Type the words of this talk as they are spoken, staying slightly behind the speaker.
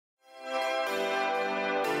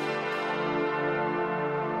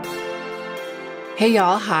Hey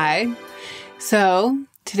y'all, hi. So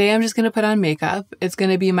today I'm just going to put on makeup. It's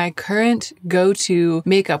going to be my current go-to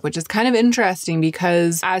makeup, which is kind of interesting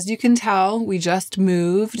because as you can tell, we just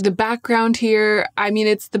moved. The background here, I mean,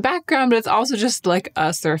 it's the background, but it's also just like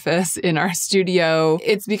a surface in our studio.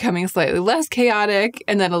 It's becoming slightly less chaotic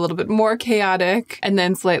and then a little bit more chaotic and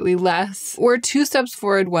then slightly less. We're 2 steps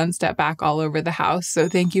forward, 1 step back all over the house. So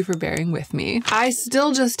thank you for bearing with me. I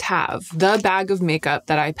still just have the bag of makeup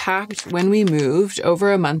that I packed when we moved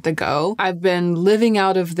over a month ago. I've been living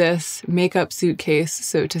out of this makeup suitcase,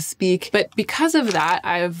 so to speak. But because of that,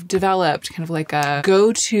 I've developed kind of like a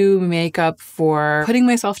go-to makeup for putting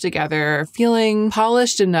myself together, feeling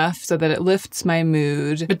polished enough so that it lifts my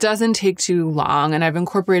mood, but doesn't take too long. And I've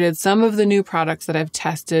incorporated some of the new products that I've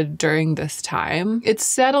tested during this time. It's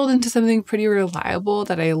settled into something pretty reliable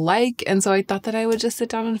that I like. And so I thought that I would just sit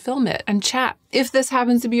down and film it and chat. If this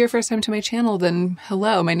happens to be your first time to my channel, then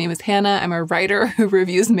hello, my name is Hannah. I'm a writer who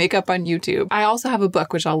reviews makeup on YouTube. I also have a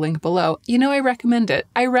book, which I'll link below. You know, I recommend it.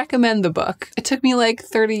 I recommend the book. It took me like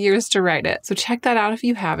 30 years to write it. So check that out if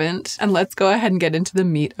you haven't. And let's go ahead and get into the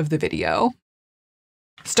meat of the video.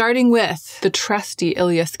 Starting with the trusty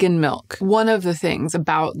Ilia Skin Milk. One of the things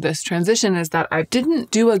about this transition is that I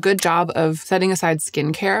didn't do a good job of setting aside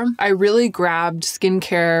skincare. I really grabbed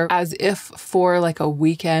skincare as if for like a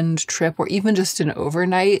weekend trip or even just an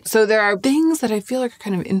overnight. So there are things that I feel like are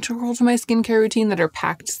kind of integral to my skincare routine that are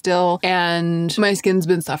packed still, and my skin's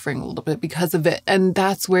been suffering a little bit because of it. And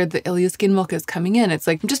that's where the Ilia Skin Milk is coming in. It's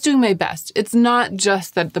like, I'm just doing my best. It's not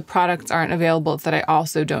just that the products aren't available, it's that I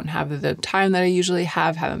also don't have the time that I usually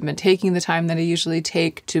have, haven't been taking the time that I usually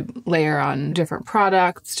take to layer on different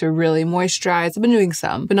products, to really moisturize. I've been doing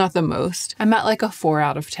some, but not the most. I'm at like a 4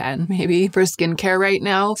 out of 10 maybe for skincare right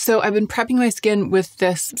now. So I've been prepping my skin with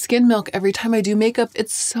this skin milk every time I do makeup.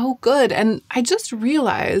 It's so good. And I just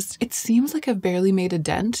realized it seems like I've barely made a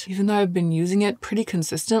dent, even though I've been using it pretty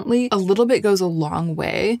consistently. A little bit goes a long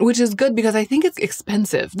way, which is good because I think it's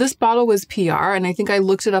expensive. This bottle was PR, and I think I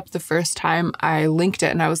looked it up the first time I linked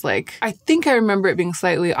it and I was like, I think I remember it being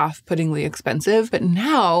slightly off-puttingly expensive, but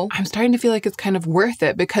now I'm starting to feel like it's kind of worth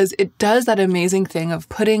it because it does that amazing thing of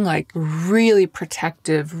putting like really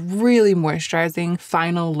protective, really moisturizing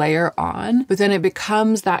final layer on, but then it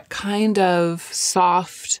becomes that kind of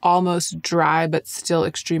soft, almost dry, but still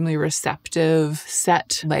extremely receptive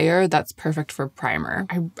set layer that's perfect for primer.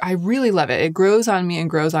 I really love it. It grows on me and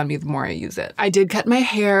grows on me the more I use it. I did cut my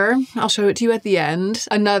hair. I'll show it to you at the end.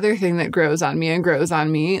 Another thing that grows on me and grows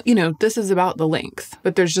on me, you know, this is about the length,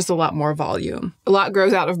 but there's just a lot more volume. A lot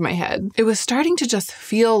grows out of my head. It was starting to just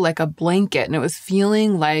feel like a blanket, and it was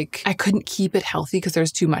feeling like I couldn't keep it healthy because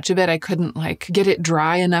there's too much of it. I couldn't like get it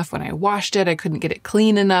dry enough when I washed it. I couldn't get it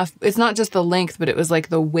clean enough. It's not just the length, but it was like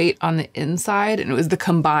the weight on the inside, and it was the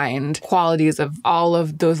combined qualities of all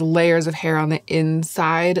of those layers of hair on the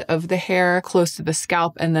inside of the hair close to the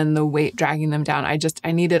scalp, and then the weight dragging them down.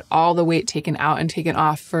 I needed all the weight taken out and taken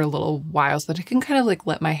off for a little while so that I can kind of like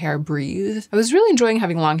let my hair breathe. I was really enjoying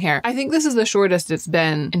having long hair. I think this is the shortest it's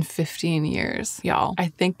been in 15 years, y'all. I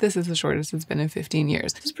think this is the shortest it's been in 15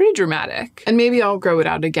 years. It's pretty dramatic. And maybe I'll grow it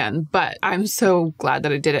out again, but I'm so glad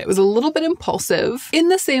that I did it. It was a little bit impulsive in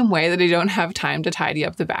the same way that I don't have time to tidy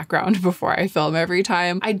up the background before I film every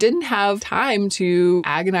time. I didn't have time to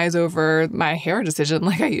agonize over my hair decision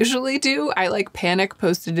like I usually do. I like panic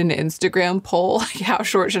posted an Instagram poll, like how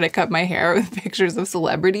short should I cut my hair with pictures of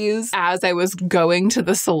celebrities as I was going to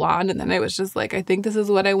the salon. And then I was just like, I think this is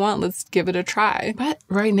what I want. Let's give it a try. But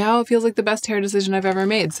right now it feels like the best hair decision I've ever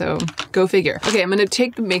made. So go figure. Okay, I'm going to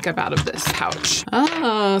take the makeup out of this pouch.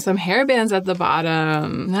 Oh, some hair bands at the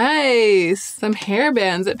bottom. Nice. Some hair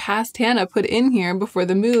bands that past Hannah put in here before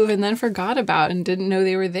the move and then forgot about and didn't know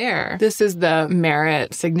they were there. This is the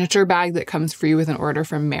Merit signature bag that comes free with an order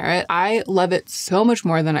from Merit. I love it so much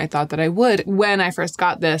more than I thought that I would when I first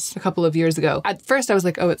got this a couple of years ago. At first I was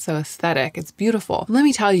like, oh, it's so aesthetic. It's beautiful. Let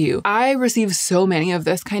me tell you, I receive so many of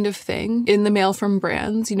this kind of thing in the mail from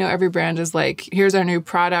brands. You know, every brand is like, here's our new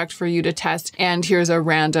product for you to test, and here's a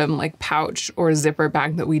random like pouch or zipper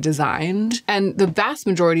bag that we designed. And the vast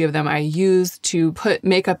majority of them I use to put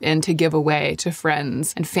makeup in to give away to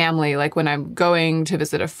friends and family. Like when I'm going to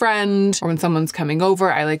visit a friend or when someone's coming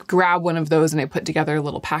over, I like grab one of those and I put together a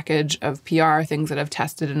little package of PR things that I've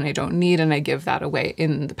tested and I don't need, and I give that away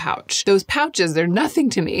in the pouch. Those pouches, they're nothing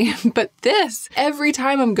to me, but this, every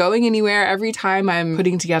time I'm going anywhere, every time I'm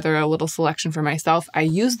putting together a little selection for myself, I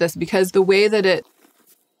use this because the way that it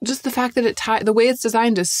just the fact that the way it's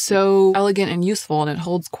designed is so elegant and useful, and it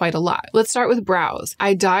holds quite a lot. Let's start with brows.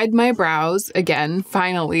 I dyed my brows again,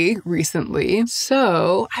 finally, recently.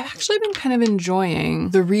 So I've actually been kind of enjoying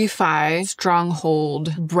the Refi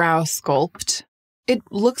Stronghold Brow Sculpt. It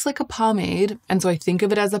looks like a pomade, and so I think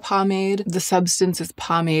of it as a pomade. The substance is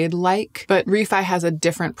pomade-like, but Refi has a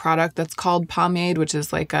different product that's called pomade, which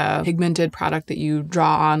is like a pigmented product that you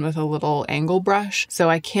draw on with a little angle brush. So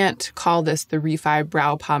I can't call this the Refi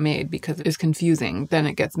Brow Pomade because it's confusing. Then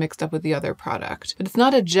it gets mixed up with the other product. But it's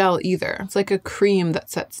not a gel either. It's like a cream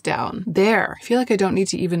that sets down. There. I feel like I don't need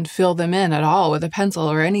to even fill them in at all with a pencil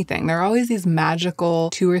or anything. There are always these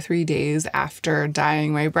magical 2 or 3 days after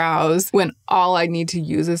dyeing my brows when all I need to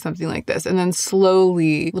use is something like this. And then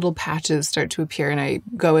slowly little patches start to appear, and I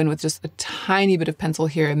go in with just a tiny bit of pencil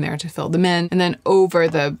here and there to fill them in. And then over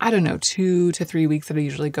the, I don't know, 2 to 3 weeks that I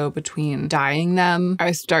usually go between dyeing them,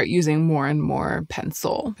 I start using more and more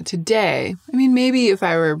pencil. But today, I mean, maybe if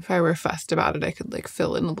I were fussed about it, I could like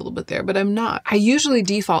fill in a little bit there, but I'm not. I usually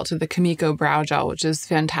default to the Kimiko Brow Gel, which is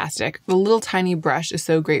fantastic. The little tiny brush is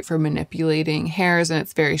so great for manipulating hairs, and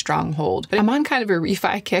it's very strong hold. But I'm on kind of a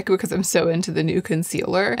Refi kick because I'm so into the new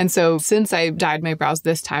concealer. And so since I dyed my brows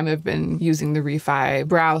this time, I've been using the Refi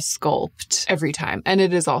Brow Sculpt every time. And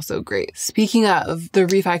it is also great. Speaking of the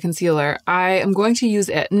Refi concealer, I am going to use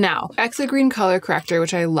it now. Extra Green Color Corrector,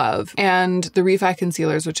 which I love, and the Refi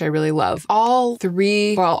concealers, which I really love. All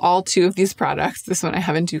 2 of these products, this one I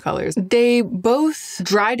have in 2 colors, they both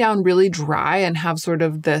dry down really dry and have sort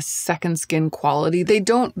of this second skin quality. They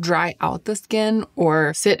don't dry out the skin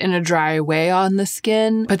or sit in a dry way on the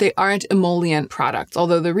skin, but they aren't emollient products.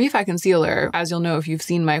 Although the Refi concealer, as you'll know if you've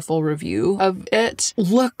seen my full review of it,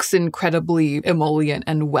 looks incredibly emollient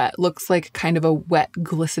and wet. Looks like kind of a wet,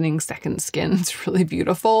 glistening second skin. It's really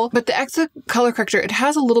beautiful. But the Extra Color Corrector, it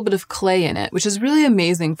has a little bit of clay in it, which is really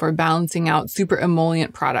amazing for balancing out super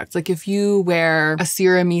emollient products. Like if you wear a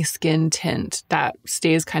serum-y skin tint that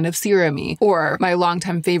stays kind of serum-y, or my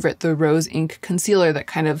longtime favorite, the Rose Ink Concealer that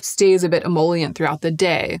kind of stays a bit emollient throughout the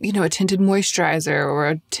day. You know, a tinted moisturizer or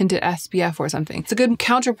a tinted SPF or something. It's a good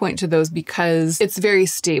counterpoint to those because it's very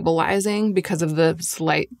stabilizing because of the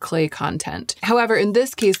slight clay content. However, in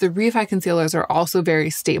this case, the Refi concealers are also very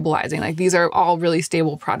stabilizing. Like these are all really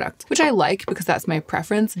stable products, which I like because that's my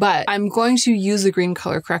preference, but I'm going to use the green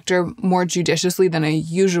color corrector more judiciously than I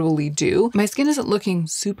usually do. My skin isn't looking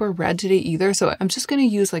super red today either, so I'm just going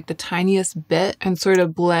to use like the tiniest bit and sort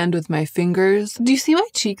of blend with my fingers. Do you see my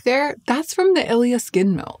cheek there? That's from the Ilia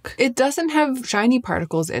Skin Milk. It doesn't have shiny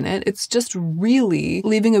particles in it. It's just really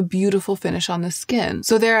leaving a beautiful finish on the skin.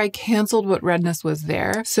 So there I canceled what redness was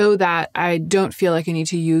there so that I don't feel like I need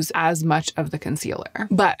to use as much of the concealer.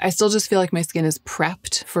 But I still just feel like my skin is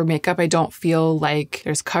prepped for makeup. I don't feel like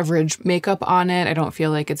there's coverage makeup on it. I don't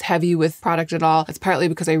feel like it's heavy with product at all. It's partly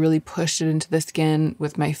because I really pushed it into the skin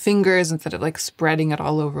with my fingers instead of like spreading it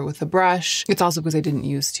all over with a brush. It's also because I didn't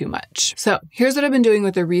use too much. So here's what I've been doing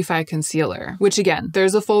with the Refi concealer, which again,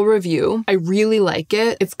 there's a full review. I really like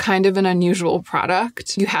it. It's kind of an unusual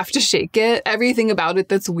product. You have to shake it. Everything about it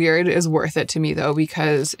that's weird is worth it to me though,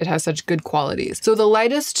 because it has such good qualities. So the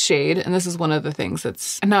lightest shade, and this is one of the things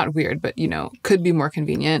that's not weird, but you know, could be more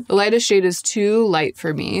convenient. The lightest shade is too light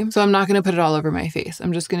for me. So I'm not going to put it all over my face.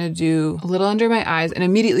 I'm just going to do a little under my eyes and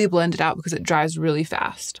immediately blend it out because it dries really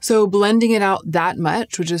fast. So blending it out that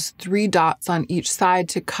much, which is 3 dots on each side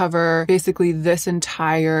to cover basically this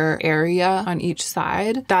entire area on each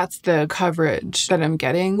side. That's the coverage that I'm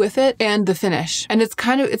getting with it and the finish. And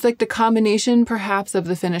it's like the combination perhaps of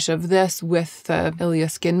the finish of this with the Ilia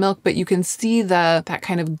Skin Milk, but you can see that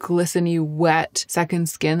kind of glistening wet second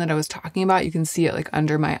skin that I was talking about. You can see it like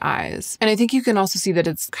under my eyes. And I think you can also see that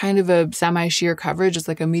it's kind of a semi-sheer coverage. It's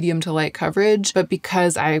like a medium to light coverage, but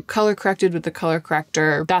because I color corrected with the color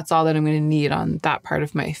corrector, that's all that I'm going to need on that part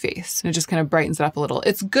of my face. And it just kind of brightens it up a little.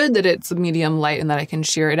 It's good that it's medium light and that I can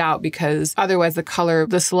sheer it out because otherwise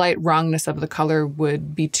the slight wrongness of the color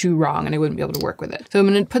would be too wrong and I wouldn't be able to work with it. So I'm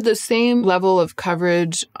going to put the same level of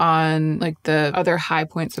coverage on like the other high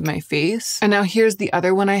points of my face. And now here's the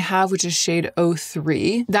other one I have, which is shade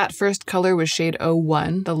 03. That first color was shade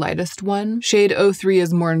 01, the lightest one. Shade 03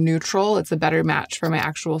 is more neutral. It's a better match for my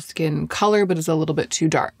actual skin color, but it's a little bit too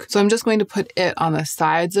dark. So I'm just going to put it on the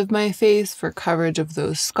sides of my face for coverage of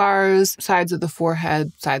those scars, sides of the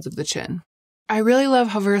forehead, sides of the chin. I really love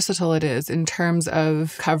how versatile it is in terms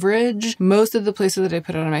of coverage. Most of the places that I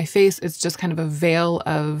put it on my face, it's just kind of a veil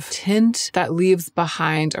of tint that leaves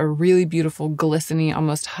behind a really beautiful, glistening,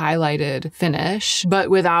 almost highlighted finish, but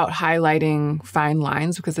without highlighting fine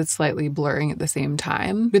lines because it's slightly blurring at the same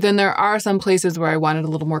time. But then there are some places where I wanted a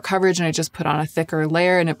little more coverage and I just put on a thicker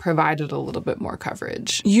layer and it provided a little bit more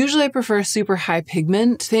coverage. Usually I prefer super high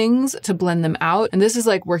pigment things to blend them out. And this is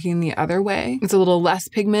like working the other way. It's a little less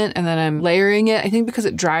pigment and then I'm layering it. I think because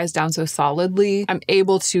it dries down so solidly, I'm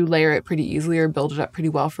able to layer it pretty easily or build it up pretty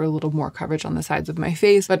well for a little more coverage on the sides of my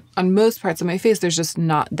face. But on most parts of my face, there's just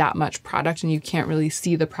not that much product and you can't really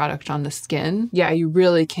see the product on the skin. Yeah, you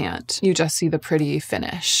really can't. You just see the pretty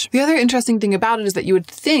finish. The other interesting thing about it is that you would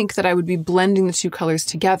think that I would be blending the two colors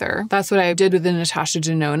together. That's what I did with the Natasha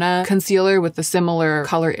Denona concealer with the similar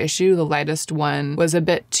color issue. The lightest one was a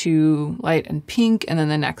bit too light and pink, and then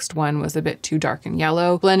the next one was a bit too dark and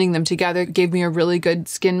yellow. Blending them together gave me a really good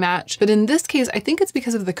skin match. But in this case, I think it's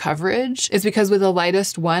because of the coverage. It's because with the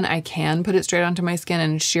lightest one, I can put it straight onto my skin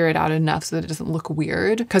and sheer it out enough so that it doesn't look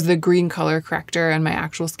weird because the green color corrector and my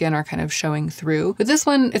actual skin are kind of showing through. But this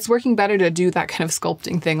one, it's working better to do that kind of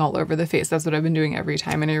sculpting thing all over the face. That's what I've been doing every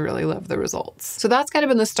time and I really love the results. So that's kind of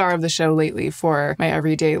been the star of the show lately for my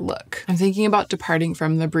everyday look. I'm thinking about departing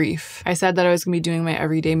from the brief. I said that I was going to be doing my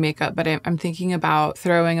everyday makeup, but I'm thinking about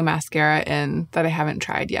throwing a mascara in that I haven't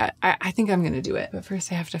tried yet. I think I'm going to do it, but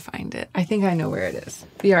first I have to find it. I think I know where it is.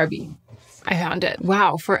 BRB. I found it.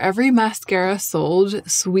 Wow, for every mascara sold,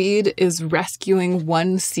 Swede is rescuing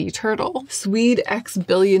one sea turtle. Swede X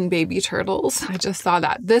billion baby turtles. I just saw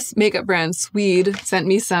that. This makeup brand, Swede, sent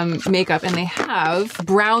me some makeup and they have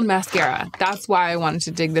brown mascara. That's why I wanted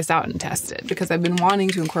to dig this out and test it because I've been wanting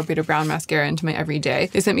to incorporate a brown mascara into my everyday.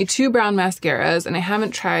 They sent me 2 brown mascaras and I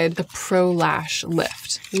haven't tried the Pro Lash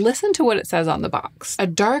Lift. Listen to what it says on the box. A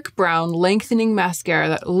dark brown lengthening mascara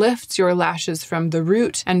that lifts your lashes from the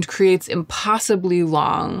root and creates impossibly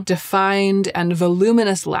long, defined, and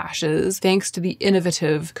voluminous lashes thanks to the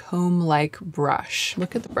innovative comb-like brush.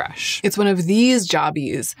 Look at the brush. It's one of these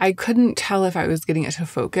jobbies. I couldn't tell if I was getting it to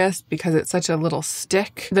focus because it's such a little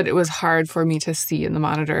stick that it was hard for me to see in the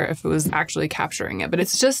monitor if it was actually capturing it. But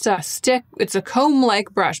it's just a stick. It's a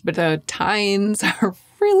comb-like brush, but the tines are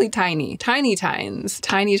really tiny. Tiny Tines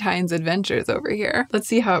adventures over here. Let's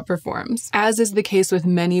see how it performs. As is the case with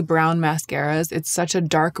many brown mascaras, it's such a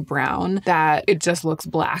dark brown that it just looks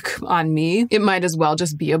black on me. It might as well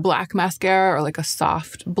just be a black mascara or like a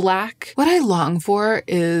soft black. What I long for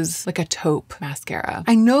is like a taupe mascara.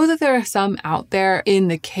 I know that there are some out there in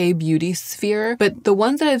the K-beauty sphere, but the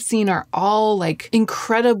ones that I've seen are all like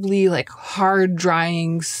incredibly like hard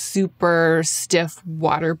drying, super stiff,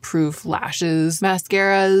 waterproof lashes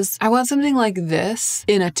mascara. I want something like this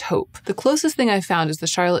in a taupe. The closest thing I found is the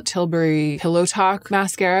Charlotte Tilbury Pillow Talk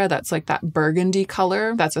mascara. That's like that burgundy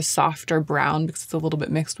color. That's a softer brown because it's a little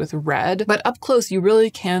bit mixed with red. But up close, you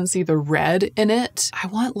really can see the red in it. I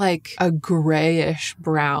want like a grayish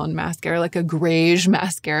brown mascara, like a grayish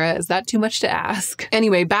mascara. Is that too much to ask?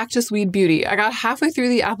 Anyway, back to Swede Beauty. I got halfway through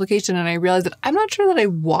the application and I realized that I'm not sure that I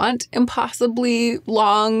want impossibly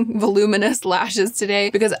long, voluminous lashes today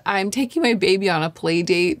because I'm taking my baby on a play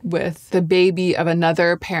date with the baby of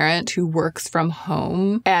another parent who works from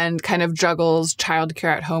home and kind of juggles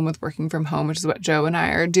childcare at home with working from home, which is what Joe and I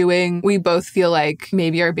are doing. We both feel like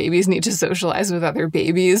maybe our babies need to socialize with other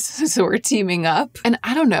babies, so we're teaming up. And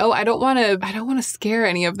I don't know, I don't want to scare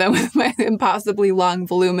any of them with my impossibly long,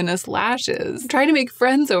 voluminous lashes. I'm trying to make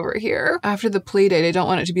friends over here. After the play date, I don't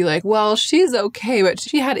want it to be like, well, she's okay, but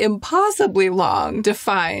she had impossibly long,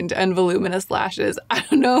 defined, and voluminous lashes. I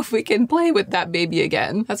don't know if we can play with that baby again.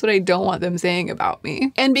 That's what I don't want them saying about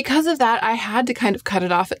me. And because of that, I had to kind of cut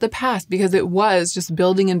it off at the pass because it was just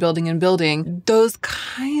building and building and building. Those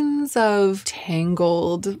kinds of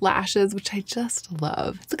tangled lashes, which I just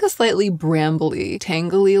love. It's like a slightly brambly,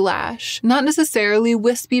 tangly lash. Not necessarily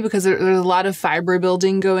wispy because there's a lot of fiber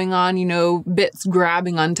building going on, you know, bits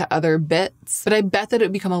grabbing onto other bits. But I bet that it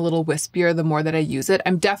would become a little wispier the more that I use it.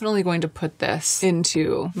 I'm definitely going to put this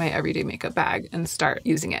into my everyday makeup bag and start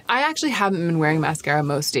using it. I actually haven't been wearing mascara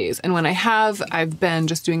most days. And when I have, I've been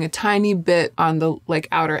just doing a tiny bit on the like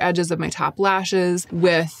outer edges of my top lashes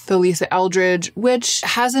with the Lisa Eldridge, which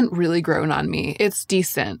hasn't really grown on me. It's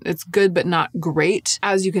decent. It's good, but not great.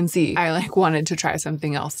 As you can see, I like wanted to try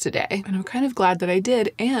something else today. And I'm kind of glad that I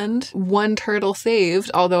did. And one turtle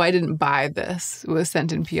saved, although I didn't buy this. It was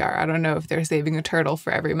sent in PR. I don't know if they're saving a turtle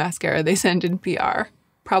for every mascara they send in PR.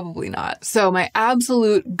 Probably not. So my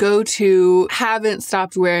absolute go-to, haven't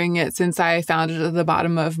stopped wearing it since I found it at the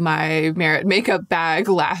bottom of my Merit makeup bag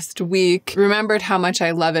last week. Remembered how much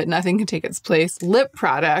I love it. Nothing can take its place. Lip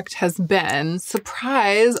product has been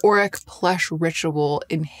Surprise Auric Plush Ritual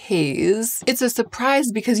in Haze. It's a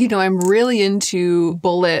surprise because, you know, I'm really into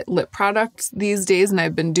bullet lip products these days, and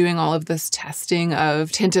I've been doing all of this testing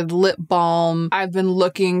of tinted lip balm. I've been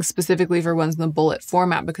looking specifically for ones in the bullet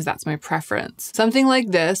format because that's my preference. Something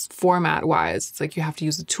like this, format-wise, it's like you have to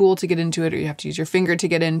use a tool to get into it, or you have to use your finger to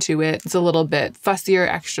get into it. It's a little bit fussier,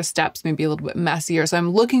 extra steps, maybe a little bit messier. So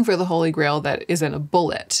I'm looking for the holy grail that is in a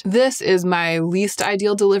bullet. This is my least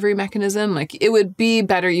ideal delivery mechanism. Like, it would be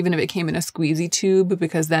better even if it came in a squeezy tube,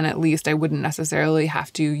 because then at least I wouldn't necessarily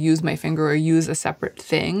have to use my finger or use a separate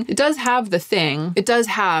thing. It does have the thing. It does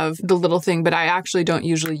have the little thing, but I actually don't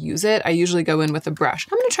usually use it. I usually go in with a brush.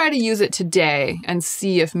 I'm going to try to use it today and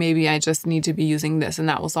see if maybe I just need to be using this and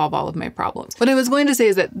that will solve all of my problems. What I was going to say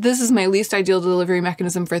is that this is my least ideal delivery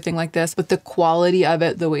mechanism for a thing like this, but the quality of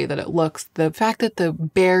it, the way that it looks, the fact that the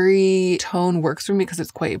berry tone works for me because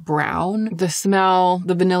it's quite brown, the smell,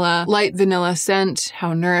 the vanilla, light vanilla scent,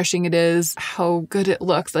 how nourishing it is, how good it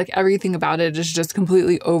looks, like everything about it is just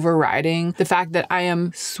completely overriding the fact that I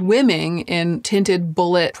am swimming in tinted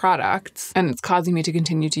bullet products and it's causing me to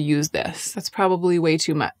continue to use this. That's probably way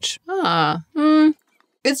too much.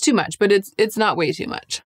 It's too much, but it's not way too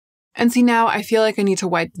much. And see, now I feel like I need to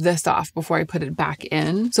wipe this off before I put it back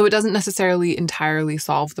in. So it doesn't necessarily entirely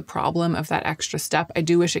solve the problem of that extra step. I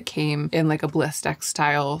do wish it came in like a Blistex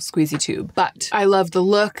style squeezy tube, but I love the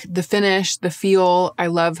look, the finish, the feel. I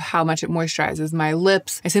love how much it moisturizes my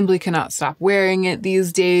lips. I simply cannot stop wearing it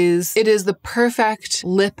these days. It is the perfect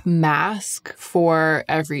lip mask for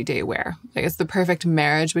everyday wear. Like, it's the perfect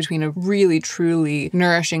marriage between a really, truly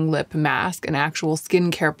nourishing lip mask, an actual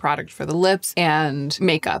skincare product for the lips, and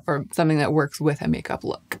makeup, or something that works with a makeup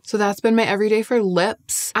look. So that's been my everyday for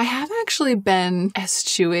lips. I have actually been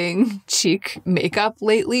eschewing cheek makeup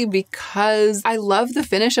lately because I love the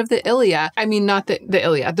finish of the Ilia. I mean, not the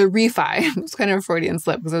Ilia, the Refi. It's kind of a Freudian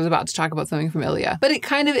slip because I was about to talk about something from Ilia, but it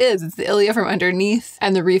kind of is. It's the Ilia from underneath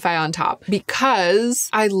and the Refi on top, because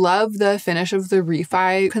I love the finish of the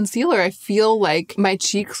Refi concealer. I feel like my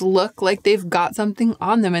cheeks look like they've got something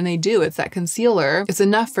on them, and they do. It's that concealer. It's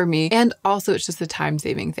enough for me. And also it's just a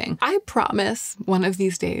time-saving thing. I promise one of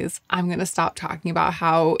these days I'm going to stop talking about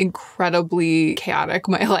how incredibly chaotic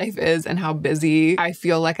my life is and how busy I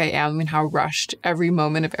feel like I am and how rushed every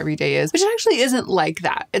moment of every day is, which actually isn't like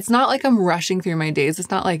that. It's not like I'm rushing through my days.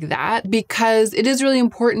 It's not like that, because it is really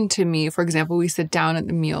important to me. For example, we sit down at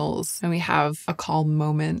the meals and we have a calm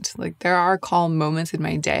moment. Like, there are calm moments in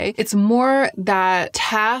my day. It's more that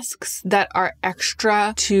tasks that are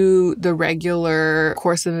extra to the regular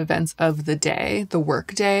course of events of the day, the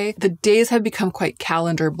work day. The days have become quite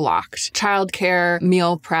calendar blocked. Childcare,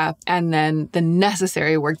 meal prep, and then the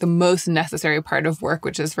necessary work, the most necessary part of work,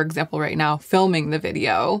 which is, for example, right now, filming the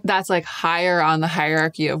video. That's like higher on the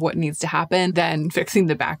hierarchy of what needs to happen than fixing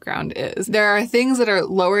the background is. There are things that are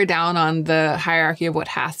lower down on the hierarchy of what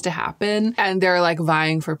has to happen, and they're like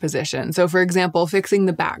vying for position. So, for example, fixing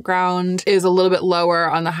the background is a little bit lower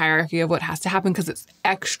on the hierarchy of what has to happen because it's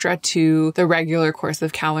extra to the regular course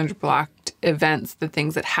of calendar blocked events, the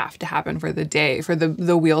things that have to happen for the day, for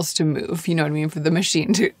the wheels to move, you know what I mean, for the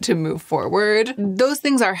machine to move forward. Those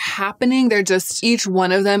things are happening. They're just, each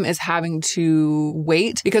one of them is having to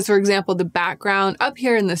wait because, for example, the background up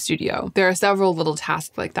here in the studio, there are several little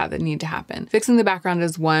tasks like that need to happen. Fixing the background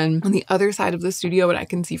is one. On the other side of the studio, what I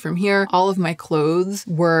can see from here, all of my clothes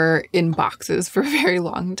were in boxes for a very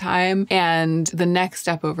long time. And the next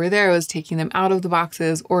step over there was taking them out of the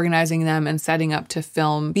boxes, organizing them, and setting up to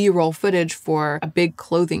film B-roll footage for a big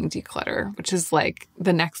clothing declutter, which is like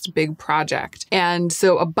the next big project. And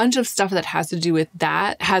so a bunch of stuff that has to do with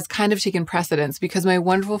that has kind of taken precedence because my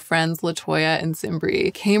wonderful friends LaToya and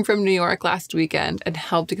Simbri came from New York last weekend and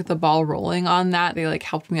helped to get the ball rolling on that. They like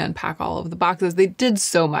helped me unpack all of the boxes. They did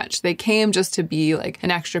so much. They came just to be like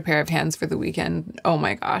an extra pair of hands for the weekend. Oh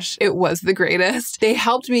my gosh, it was the greatest. They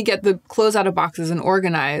helped me get the clothes out of boxes and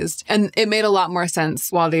organized. And it made a lot more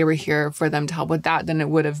sense while they were here for them to help with that than it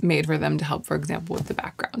would have made for them to help, for example, with the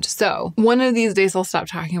background. So one of these days I'll stop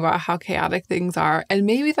talking about how chaotic things are, and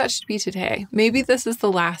maybe that should be today. Maybe this is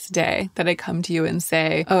the last day that I come to you and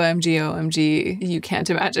say, OMG, OMG, you can't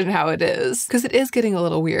imagine how it is, because it is getting a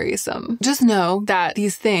little wearisome. Just know that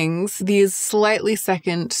these things, these slightly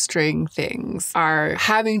second string things, are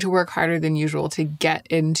having to work harder than usual to get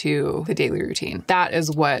into the daily routine. That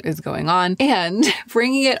is what is going on. And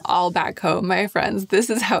bringing it all back home, my friends, this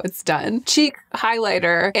is how it's done. Cheek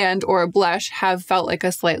highlighter and or blush have felt like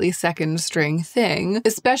a slightly second string thing,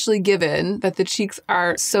 especially given that the cheeks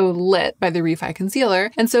are so lit by the Refi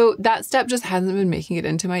concealer. And so that step just hasn't been making it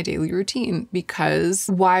into my daily routine, because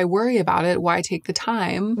why worry about it? Why take the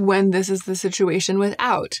time when this is the situation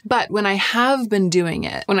without? But when I have been doing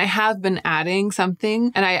it, when I have been adding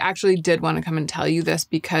something, and I actually did want to come and tell you this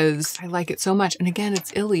because I like it so much. And again,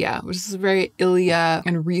 it's Ilia, which is a very Ilia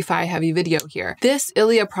and Refi heavy video here. This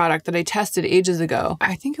Ilia product that I tested ages ago,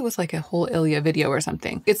 I think it was like a whole Ilia video or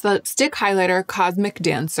something. It's the Stick Highlighter Cosmic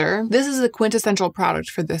Dancer. This is the quintessential product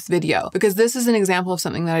for this video, because this is an example of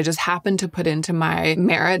something that I just happened to put into my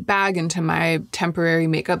Merit bag, into my temporary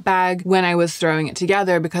makeup bag when I was throwing it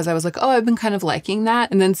together, because I was like, oh, I've been kind of liking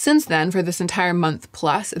that. And then since then, for this entire month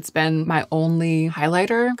plus, it's been my only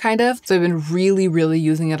highlighter, kind of. So I've been really, really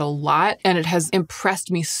using it a lot, and it has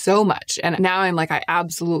impressed me so much. And now I'm like, I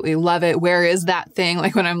absolutely love it. Where is that thing?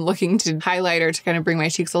 Like when I'm looking to highlighter to kind of bring my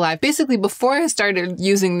cheeks alive. Basically, before I started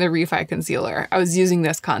using the Refi concealer, I was using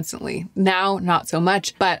this constantly. Now, not so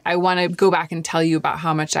much, but I want to go back and tell you about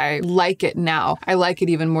how much I like it now. I like it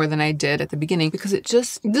even more than I did at the beginning, because it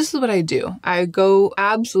just, this is what I do. I go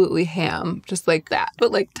absolutely ham, just like that,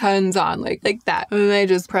 but like tons on, like that. And then I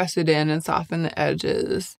just press it in and soften the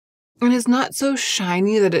edges. And it's not so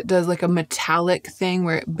shiny that it does like a metallic thing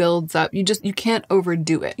where it builds up. You can't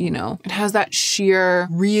overdo it, you know? It has that sheer,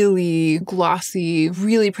 really glossy,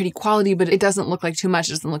 really pretty quality, but it doesn't look like too much.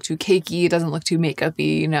 It doesn't look too cakey. It doesn't look too makeup-y,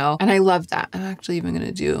 you know? And I love that. I'm actually even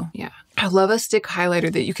gonna do, yeah. I love a stick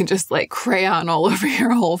highlighter that you can just like crayon all over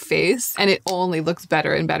your whole face, and it only looks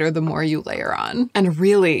better and better the more you layer on. And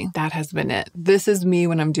really, that has been it. This is me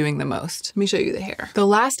when I'm doing the most. Let me show you the hair. The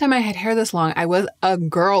last time I had hair this long, I was a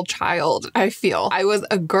girl child, I feel. I was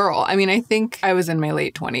a girl. I mean, I think I was in my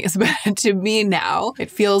late 20s, but to me now,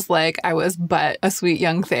 it feels like I was but a sweet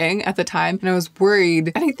young thing at the time. And I was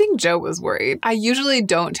worried, and I think Joe was worried. I usually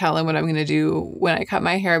don't tell him what I'm gonna do when I cut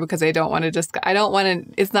my hair, because I don't want to,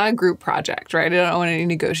 it's not a group project, right? I don't want any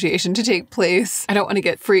negotiation to take place. I don't want to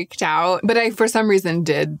get freaked out. But I, for some reason,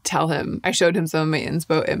 did tell him. I showed him some of my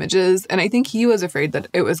inspo images, and I think he was afraid that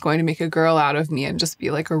it was going to make a girl out of me and just be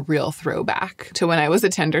like a real throwback to when I was a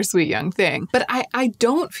tender, sweet young thing. But I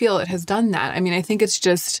don't feel it has done that. I mean, I think it's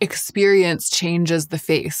just experience changes the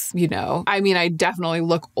face, you know? I mean, I definitely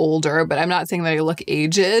look older, but I'm not saying that I look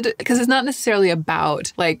aged, because it's not necessarily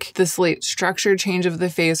about like the slate structure change of the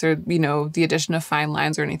face, or, you know, the addition of fine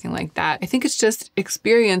lines or anything like that. I think it's just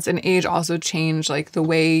experience and age also change like the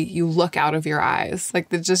way you look out of your eyes. Like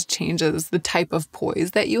that just changes the type of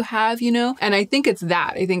poise that you have, you know? And I think it's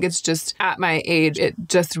that. I think it's just at my age, it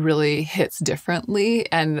just really hits differently.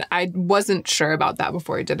 And I wasn't sure about that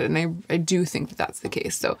before I did it. And I do think that that's the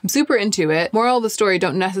case. So I'm super into it. Moral of the story,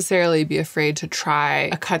 don't necessarily be afraid to try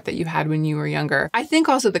a cut that you had when you were younger. I think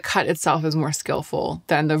also the cut itself is more skillful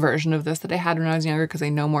than the version of this that I had when I was younger, because I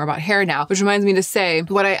know more about hair now, which reminds me to say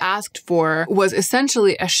what I asked for was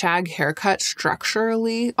essentially a shag haircut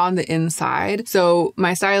structurally on the inside. So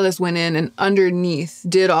my stylist went in and underneath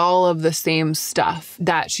did all of the same stuff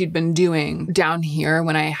that she'd been doing down here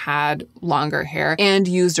when I had longer hair, and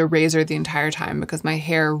used a razor the entire time, because my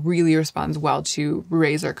hair really responds well to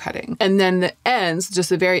razor cutting. And then the ends, just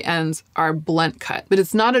the very ends, are blunt cut, but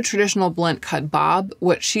it's not a traditional blunt cut bob.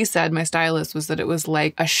 What she said, my stylist, was that it was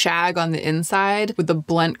like a shag on the inside with a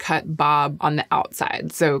blunt cut bob on the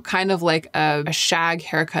outside. So kind of like a shag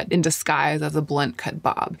haircut in disguise as a blunt cut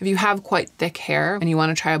bob. If you have quite thick hair and you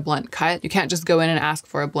want to try a blunt cut, you can't just go in and ask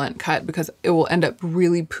for a blunt cut, because it will end up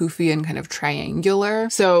really poofy and kind of triangular.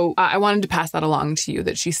 So I wanted to pass that along to you,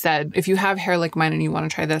 that she said, if you have hair like mine and you want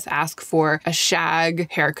to try this, ask for a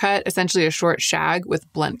shag haircut, essentially a short shag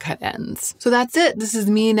with blunt cut ends. So that's it. This is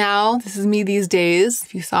me now. This is me these days.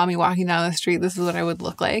 If you saw me walking down the street, this is what I would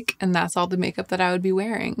look like. And that's all the makeup that I would be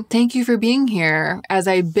wearing. Thank you for being here as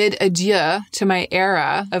I bid adieu to my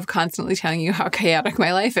era of constantly telling you how chaotic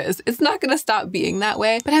my life is. It's not going to stop being that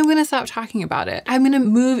way, but I'm going to stop talking about it. I'm going to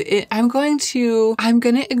move it. I'm going to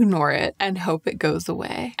ignore it and hope it goes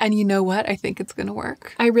away. And you know what? I think it's going to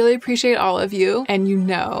work. I really appreciate all of you. And you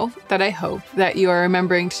know that I hope that you are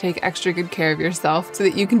remembering to take extra good care of yourself so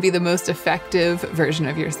that you can be the most effective version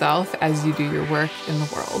of yourself as you do your work in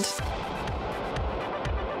the world.